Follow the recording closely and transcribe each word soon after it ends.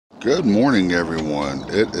Good morning, everyone.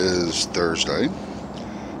 It is Thursday.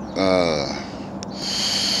 Uh,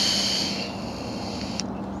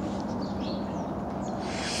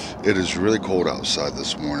 it is really cold outside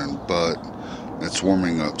this morning, but it's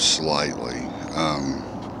warming up slightly.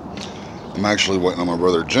 I'm actually waiting on my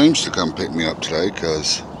brother James to come pick me up today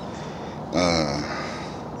because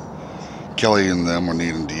Kelly and them are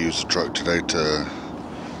needing to use the truck today to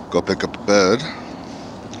go pick up a bed,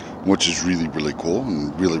 which is really, really cool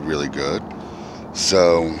and really, really good.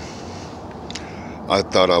 So I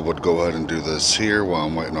thought I would go ahead and do this here while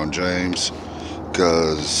I'm waiting on James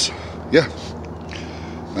because, yeah,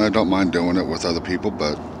 I don't mind doing it with other people,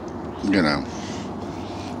 but, you know,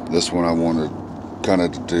 this one I wanted kind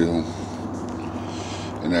of to do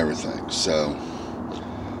and everything. So,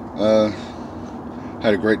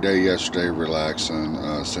 had a great day yesterday, relaxing.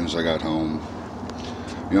 As soon as I got home,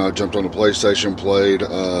 I jumped on the PlayStation, played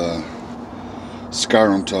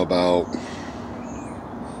Skyrim till about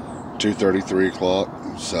 2:30, 3 o'clock.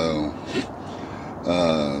 So,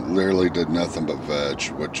 literally did nothing but veg,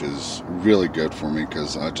 which is really good for me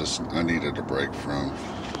because I needed a break from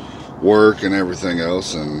work and everything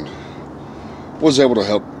else, and was able to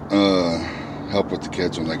help with the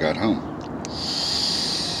kids when they got home.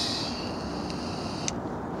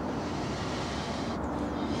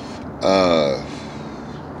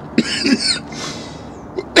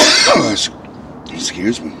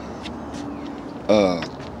 Excuse me.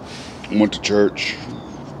 Went to church.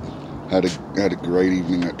 Had a great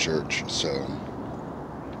evening at church. So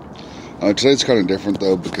today's kind of different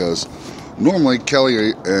though, because normally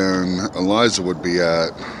Kelly and Eliza would be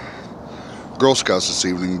at Girl Scouts this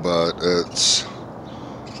evening, but it's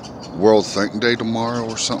World Think Day tomorrow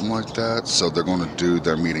or something like that. So they're going to do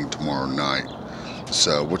their meeting tomorrow night.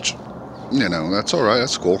 So, which, that's all right.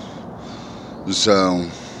 That's cool. So,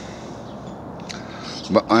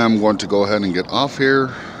 but I am going to go ahead and get off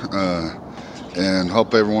here. And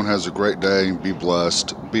hope everyone has a great day. Be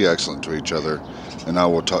blessed. Be excellent to each other. And I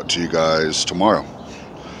will talk to you guys tomorrow.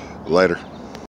 Later.